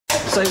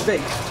So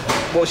Vic,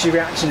 what's your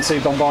reaction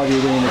to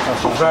Bombardier winning the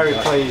Crossrail? Very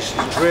pleased.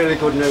 Really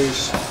good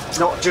news.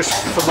 Not just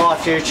for my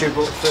future,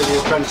 but for the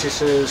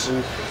apprentices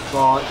and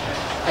like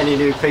any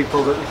new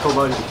people that come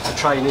on for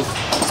training.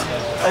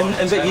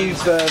 And Vic,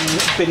 you've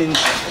been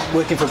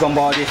working for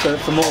Bombardier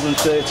for more than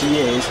 30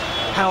 years.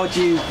 How would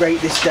you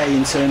rate this day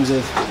in terms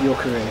of your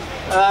career?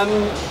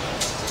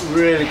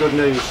 Really good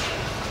news.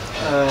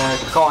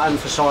 Can't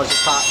emphasise the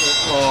fact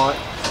that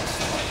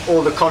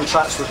all the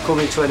contracts were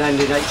coming to an end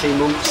in 18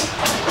 months.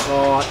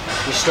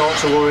 You start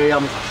to worry.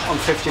 I'm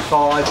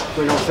 55,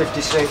 going on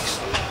 56.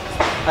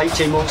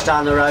 18 months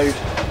down the road,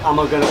 am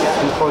I going to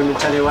get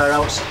employment anywhere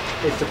else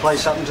if the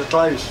place happens to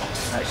close?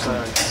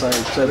 Excellent.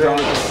 So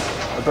really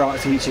a bright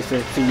future for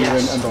you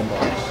and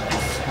Bombardier.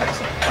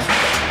 Excellent.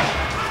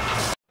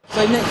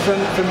 So Nick,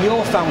 from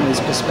your family's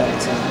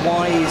perspective,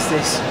 why is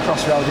this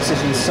Crossrail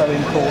decision so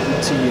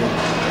important to you?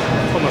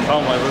 From my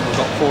family, we've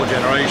got 4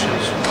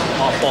 generations.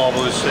 My father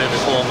was here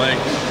before me,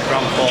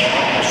 grandfather,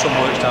 my son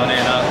works down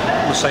here now,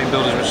 the same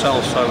building as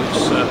myself, so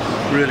it's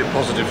really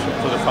positive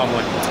for the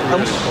family.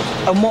 Really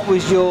positive. And what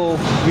was your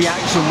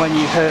reaction when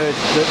you heard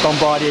that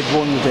Bombardier had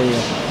won the deal?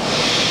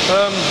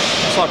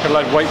 It's like a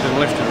lead weight been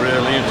lifted,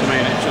 really. You know what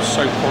I mean? It's just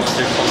so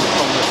positive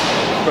from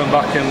going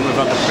back, and we've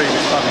had the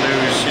previous bad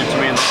news. You know what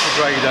I mean? The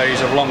grey days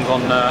have long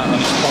gone now, and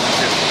it's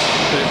positive.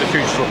 The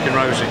future's looking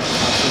rosy.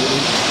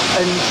 Absolutely.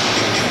 And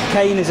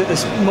Kane is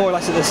more or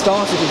less at the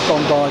start of his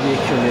Bombardier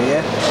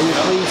career. Are you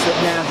pleased that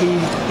now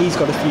he's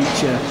got a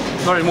future?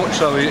 Very much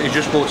so. He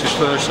just bought his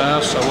first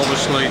house, so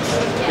obviously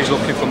he's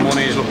looking for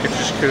money, he's looking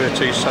for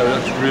security, so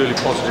that's really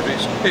positive.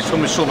 It's for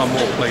my son I'm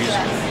more pleased.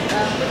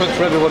 But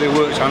for everybody who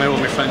works, I know all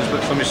my friends,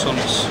 but for my son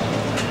it's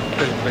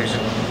really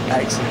pleasing.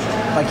 Excellent.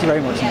 Thank you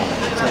very much, Nick.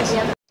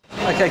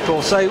 Okay,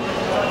 Paul, so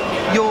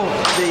you're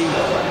the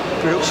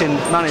production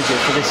manager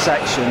for this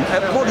section.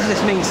 What does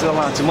this mean to the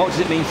lads, and what does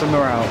it mean for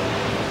morale?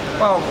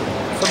 Well,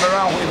 for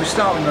morale, if we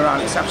start with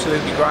morale, it's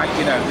absolutely great.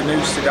 You know, the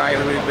news today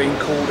that we've been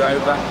called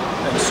over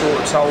and sort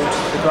of told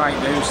the great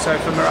news. So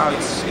for morale,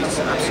 it's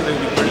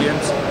absolutely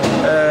brilliant.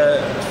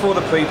 For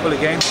the people,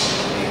 again,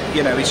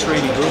 you know, it's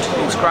really good.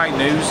 It's great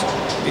news.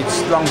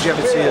 It's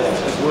longevity of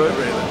work,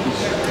 really.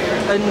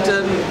 And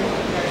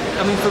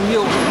I mean, from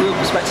your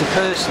perspective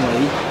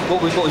personally,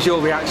 what was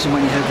your reaction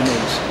when you heard the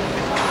news?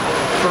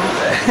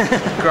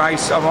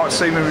 Grace, I might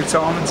see my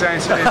retirement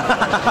down soon.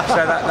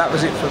 So that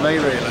was it for me,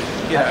 really.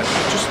 You know,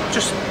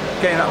 just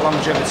getting that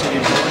longevity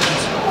of employment.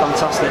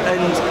 Fantastic.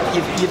 And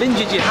you've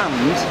injured your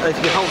hand. If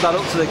you hold that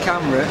up to the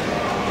camera,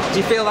 do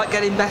you feel like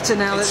getting better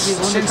now that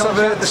you've won the contract? Since I've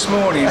heard this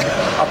morning,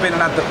 I've been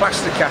and had the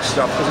plaster cast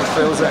off because it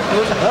feels that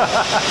good.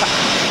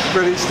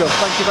 Brilliant stuff.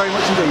 Thank you very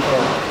much indeed,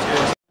 Paul.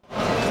 Cheers.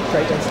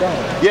 Great day today.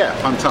 Yeah,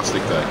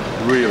 fantastic day.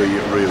 Really,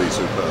 really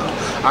superb.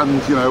 And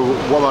you know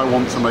what I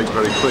want to make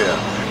very clear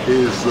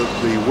is that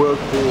the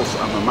workforce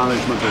and the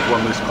management have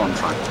won this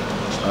contract.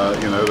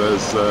 You know,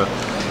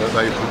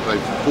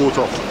 they've fought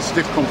off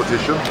stiff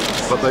competition,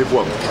 but they've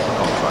won the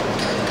contract.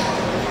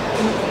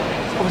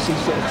 Obviously,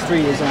 sort of 3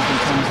 years on from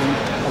Townsend,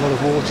 a lot of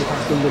water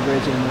passed under the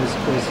bridge, and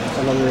there's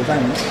a lot of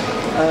events.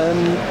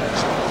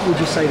 Would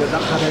you say that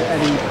had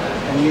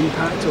any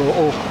impact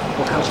or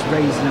helped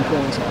raise the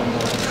importance of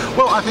Bombardier?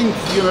 Well, I think,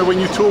 you know, when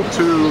you talk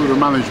to the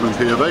management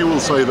here, they will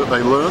say that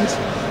they learned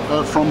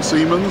from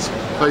Siemens.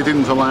 They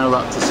didn't allow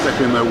that to step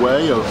in their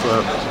way of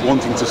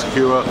wanting to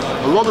secure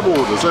a lot of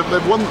orders.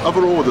 They've won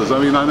other orders. I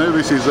mean, I know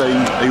this is a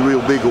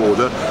real big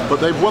order, but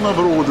they've won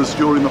other orders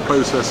during the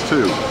process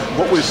too.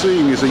 What we're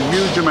seeing is a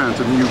huge amount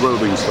of new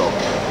rolling stock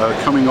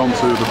coming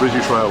onto the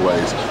British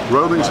Railways.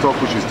 Rolling stock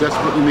which is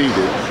desperately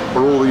needed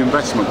for all the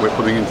investment we're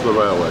putting into the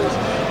railways.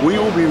 We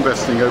will be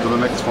investing over the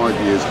next 5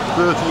 years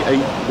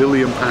 £38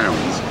 billion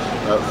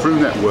through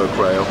Network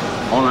Rail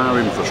on our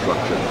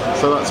infrastructure.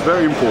 So that's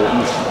very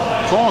important.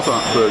 Part of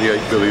that £38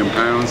 billion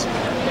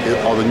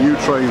are the new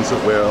trains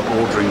that we're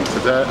ordering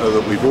today,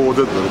 that we've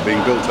ordered, that are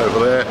being built over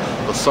there.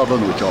 The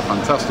Southern, which are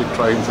fantastic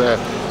trains there,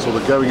 so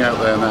they're going out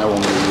there now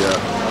on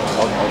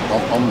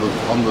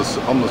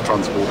the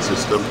transport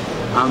system,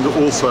 and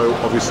also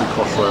obviously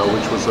Crossrail,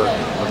 which was a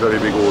very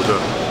big order.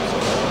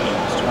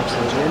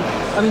 Absolutely.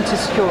 I mean, to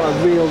secure a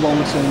real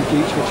long-term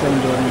future for train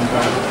building in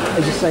Bombardier,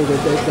 as you say,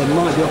 there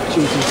might be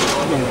opportunities,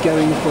 you know,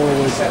 going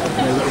forward, you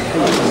know,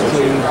 with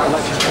the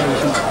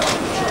electrification.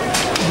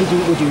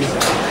 Would you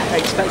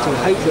expect or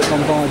hope that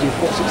Bombardier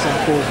puts itself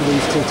forward for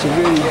these to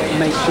really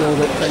make sure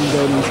that train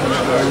building is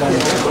long?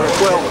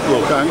 Well,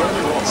 look, I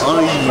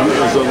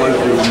as a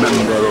local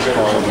member of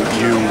Parliament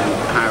knew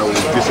how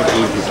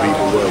disappointed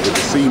people were with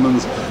the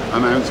Siemens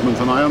announcement,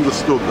 and I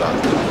understood that.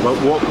 But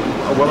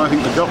what I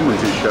think the government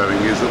is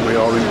showing is that we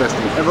are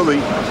investing heavily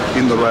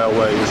in the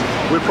railways.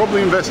 We're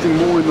probably investing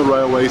more in the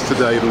railways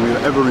today than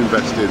we've ever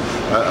invested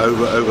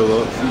over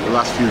the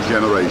last few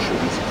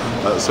generations.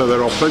 So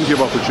there are plenty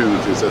of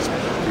opportunities. There's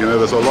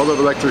a lot of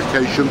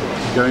electrification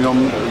going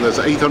on. There's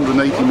 880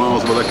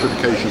 miles of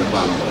electrification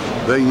planned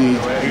they need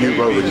new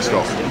rolling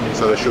stock.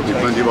 So there should be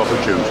plenty of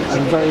opportunities.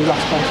 And very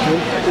last question,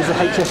 is the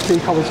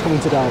HS2 college coming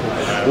to Derby?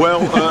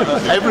 Well,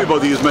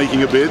 everybody is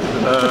making a bid.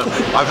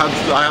 I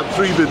had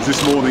 3 bids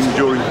this morning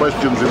during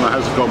questions in the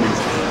House of Commons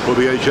for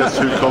the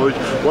HS2 college.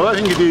 What I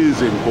think it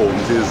is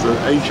important is that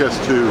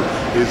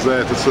HS2 is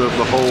there to serve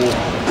the whole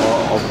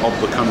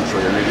of the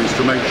country, and it is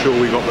to make sure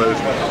we got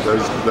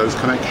those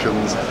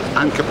connections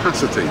and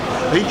capacity.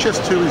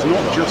 HS2 is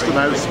not just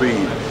about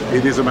speed,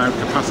 it is about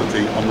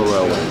capacity on the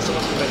railways.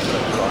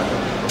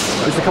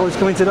 Is the college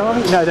coming to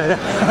Derby? No.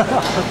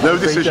 No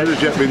decision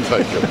has yet been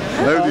taken.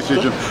 No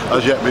decision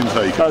has yet been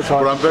taken.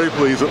 But I'm very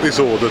pleased that this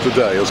order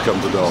today has come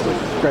to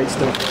Derby. Great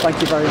stuff.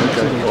 Thank you very much.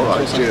 Okay, all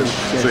right, cheers.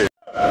 See you.